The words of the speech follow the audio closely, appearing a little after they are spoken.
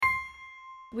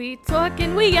We talk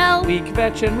and we yell. We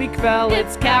kvetch and we kvell.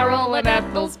 It's Carol and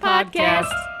Ethel's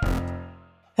podcast.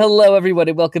 Hello, everyone,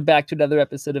 and welcome back to another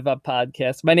episode of our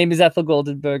podcast. My name is Ethel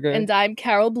Goldenberger. And I'm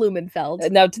Carol Blumenfeld.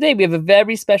 Now, today we have a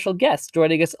very special guest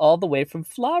joining us all the way from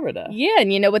Florida. Yeah,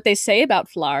 and you know what they say about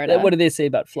Florida? What do they say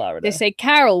about Florida? They say,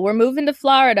 Carol, we're moving to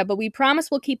Florida, but we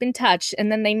promise we'll keep in touch.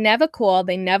 And then they never call,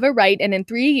 they never write, and in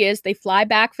 3 years they fly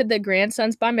back for their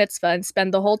grandson's bar mitzvah and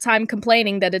spend the whole time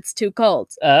complaining that it's too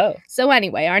cold. Oh. So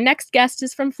anyway, our next guest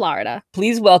is from Florida.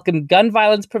 Please welcome gun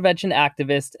violence prevention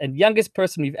activist and youngest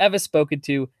person we've ever spoken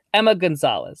to, Emma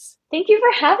Gonzalez. Thank you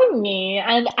for having me.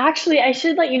 And actually, I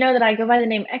should let you know that I go by the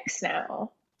name X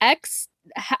now. X?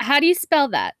 How do you spell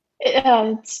that?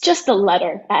 It's just the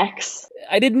letter X.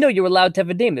 I didn't know you were allowed to have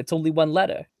a name that's only one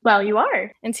letter. Well, you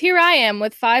are. And here I am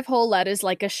with 5 whole letters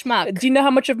like a schmuck. Do you know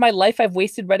how much of my life I've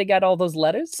wasted writing out all those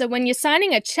letters? So when you're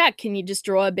signing a check, can you just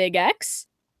draw a big X?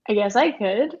 I guess I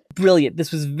could. Brilliant.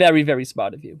 This was very, very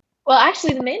smart of you. Well,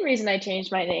 actually, the main reason I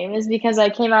changed my name is because I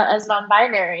came out as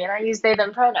non-binary and I use they,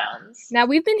 them pronouns. Now,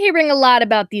 we've been hearing a lot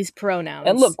about these pronouns.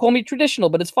 And look, call me traditional,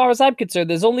 but as far as I'm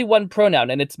concerned, there's only one pronoun,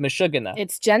 and it's Meshuggah.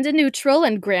 It's gender neutral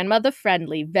and grandmother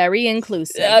friendly, very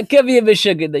inclusive. Give me a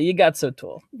Meshuggah, you got so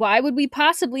tall. Why would we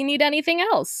possibly need anything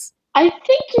else? I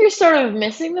think you're sort of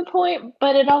missing the point,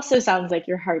 but it also sounds like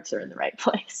your hearts are in the right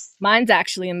place. Mine's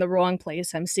actually in the wrong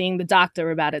place. I'm seeing the doctor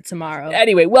about it tomorrow.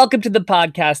 Anyway, welcome to the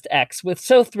podcast, X. We're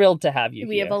so thrilled to have you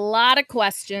We here. have a lot of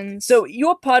questions. So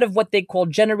you're part of what they call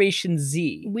Generation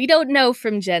Z. We don't know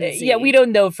from Gen Z. Yeah, we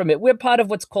don't know from it. We're part of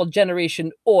what's called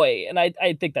Generation Oi, and I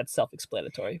think that's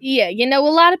self-explanatory. Yeah, you know,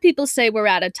 a lot of people say we're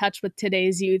out of touch with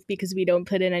today's youth because we don't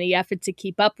put in any effort to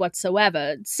keep up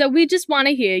whatsoever. So we just want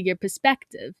to hear your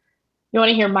perspective. You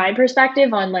want to hear my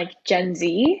perspective on, Gen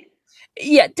Z?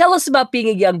 Yeah, tell us about being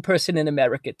a young person in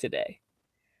America today.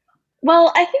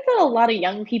 Well, I think that a lot of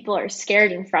young people are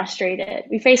scared and frustrated.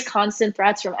 We face constant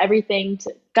threats from everything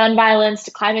to gun violence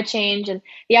to climate change, and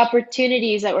the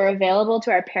opportunities that were available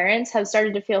to our parents have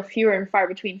started to feel fewer and far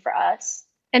between for us.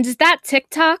 And is that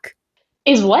TikTok?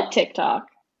 Is what TikTok?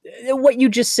 What you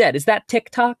just said, is that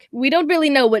TikTok? We don't really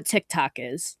know what TikTok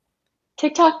is.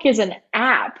 TikTok is an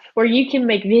app where you can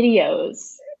make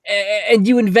videos. And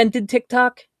you invented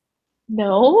TikTok?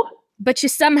 No. But you're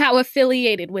somehow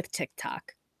affiliated with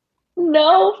TikTok.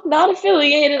 No, not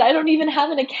affiliated. I don't even have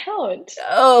an account.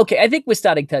 Oh, okay, I think we're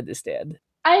starting to understand.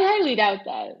 I highly doubt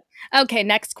that. Okay,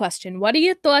 next question. What are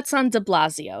your thoughts on de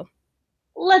Blasio?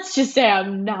 Let's just say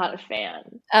I'm not a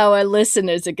fan. Oh, our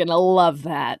listeners are gonna love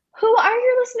that. Who are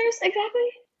your listeners exactly?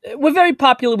 We're very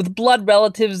popular with blood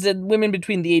relatives and women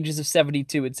between the ages of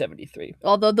 72 and 73.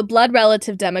 Although the blood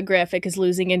relative demographic is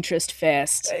losing interest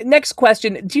fast. Next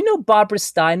question. Do you know Barbara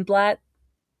Steinblatt?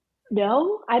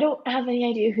 No, I don't have any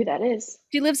idea who that is.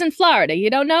 She lives in Florida.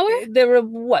 You don't know her? There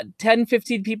are, 10,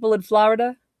 15 people in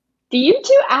Florida? Do you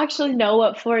two actually know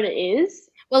what Florida is?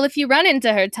 Well, if you run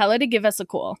into her, tell her to give us a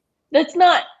call. That's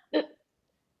not...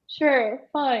 Sure,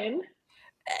 fine.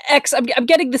 X, I'm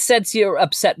getting the sense you're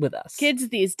upset with us. Kids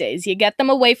these days, you get them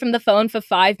away from the phone for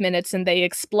 5 minutes and they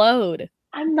explode.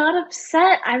 I'm not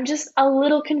upset. I'm just a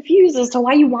little confused as to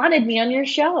why you wanted me on your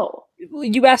show.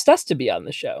 You asked us to be on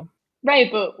the show. Right,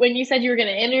 but when you said you were going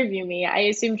to interview me, I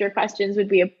assumed your questions would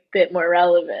be a bit more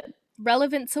relevant.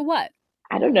 Relevant to what?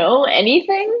 I don't know,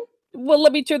 anything? Well,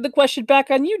 let me turn the question back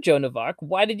on you, Joan of Arc.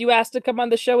 Why did you ask to come on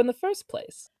the show in the first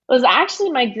place? It was actually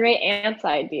my great aunt's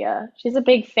idea. She's a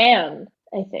big fan,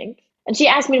 I think. And she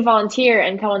asked me to volunteer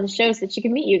and come on the show so that she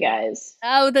could meet you guys.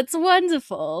 Oh, that's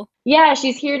wonderful. Yeah,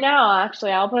 she's here now,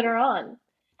 actually. I'll put her on.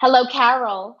 Hello,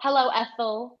 Carol. Hello,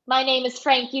 Ethel. My name is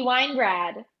Frankie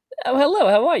Weingrad. Oh, hello,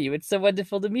 how are you? It's so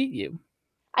wonderful to meet you.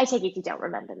 I take it you don't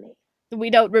remember me. We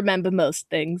don't remember most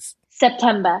things.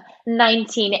 September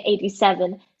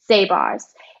 1987, Zabar's.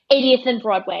 80th and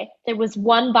Broadway. There was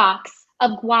one box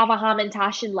of guava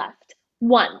hamantaschen left.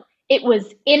 One. It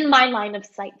was in my line of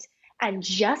sight. And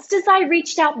just as I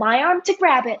reached out my arm to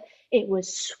grab it, it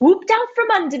was swooped out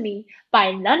from under me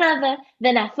by none other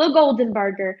than Ethel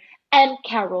Goldenberger and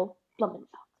Carol Blumenfeld.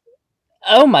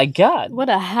 Oh my God. What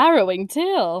a harrowing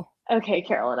tale. Okay,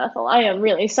 Carol and Ethel, I am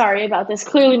really sorry about this.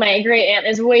 Clearly my great aunt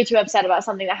is way too upset about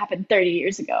something that happened 30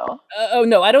 years ago. Oh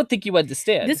no, I don't think you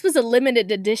understand. This was a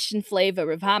limited edition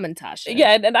flavor of hamantaschen.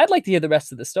 Yeah, and I'd like to hear the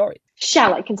rest of the story.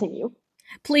 Shall I continue?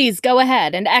 Please, go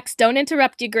ahead. And X, don't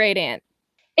interrupt your great aunt.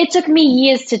 It took me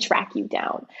years to track you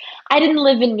down. I didn't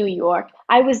live in New York.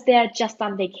 I was there just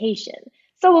on vacation.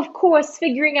 So, of course,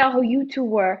 figuring out who you two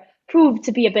were proved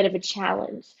to be a bit of a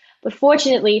challenge. But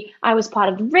fortunately, I was part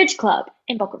of the Ridge Club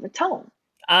in Boca Raton.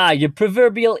 Ah, your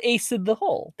proverbial ace in the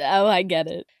hole. Oh, I get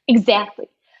it. Exactly.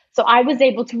 So I was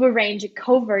able to arrange a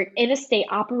covert interstate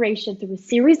operation through a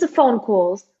series of phone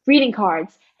calls, greeting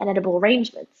cards, and edible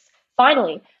arrangements.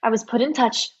 Finally, I was put in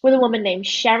touch with a woman named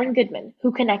Sharon Goodman,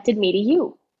 who connected me to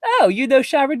you. Oh, you know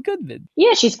Sharon Goodman.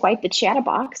 Yeah, she's quite the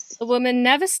chatterbox. The woman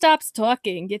never stops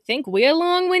talking. You think we're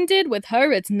long-winded? With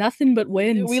her, it's nothing but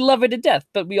wins. We love her to death,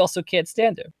 but we also can't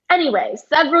stand her. Anyway,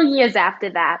 several years after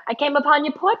that, I came upon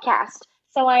your podcast.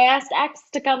 So I asked X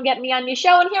to come get me on your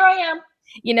show, and here I am.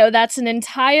 You know, that's an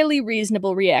entirely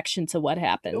reasonable reaction to what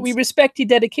happened. We respect your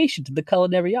dedication to the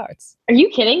culinary arts. Are you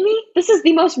kidding me? This is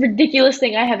the most ridiculous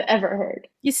thing I have ever heard.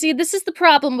 You see, this is the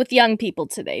problem with young people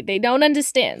today. They don't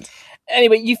understand.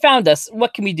 Anyway, you found us.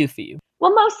 What can we do for you?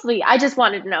 Well, mostly, I just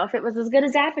wanted to know if it was as good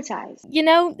as advertised. You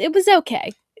know, it was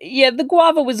okay. Yeah, the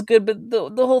guava was good, but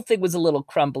the whole thing was a little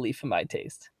crumbly for my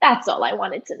taste. That's all I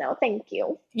wanted to know. Thank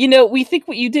you. You know, we think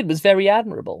what you did was very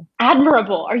admirable.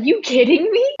 Admirable. Are you kidding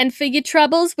me? And for your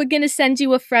troubles, we're gonna send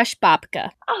you a fresh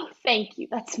babka. Oh, thank you.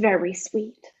 That's very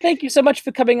sweet. Thank you so much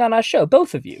for coming on our show,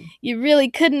 both of you. You really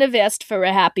couldn't have asked for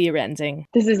a happier ending.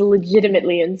 This is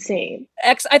legitimately insane.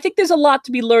 X, I think there's a lot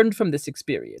to be learned from this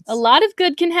experience. A lot of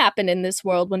good can happen in this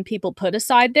world when people put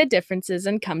aside their differences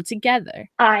and come together.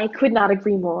 I could not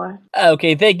agree more.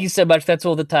 Okay, thank you so much. That's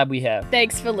all the time we have.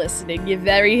 Thanks for listening. You're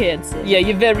very handsome. Yeah,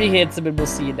 you're very handsome, and we'll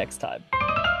see you next time.